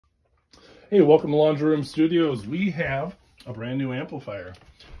Hey, welcome to Laundry Room Studios. We have a brand new amplifier.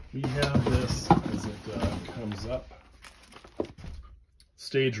 We have this as it comes up.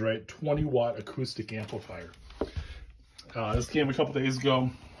 Stage right, 20-watt acoustic amplifier. This came a couple days ago,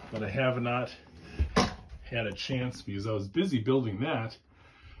 but I have not had a chance because I was busy building that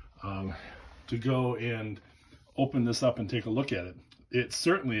to go and open this up and take a look at it. It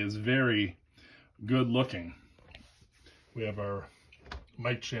certainly is very good looking. We have our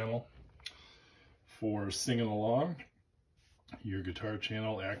mic channel for singing along, your guitar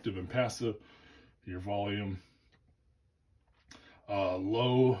channel, active and passive, your volume,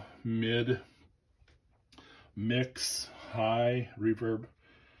 low, mid, mix, high, reverb,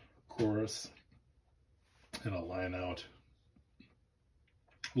 chorus, and a line out.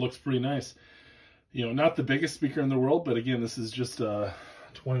 Looks pretty nice. You know, not the biggest speaker in the world, but again, this is just a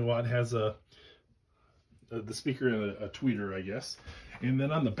 20 watt, has the speaker and a tweeter, I guess. And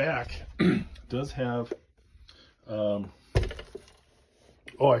then on the back, does have, oh,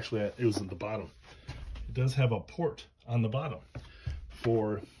 actually, it was at the bottom. It does have a port on the bottom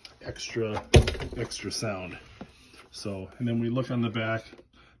for extra sound. So, and then we look on the back,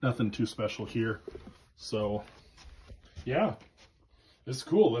 nothing too special here. So, yeah, it's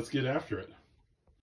cool. Let's get after it.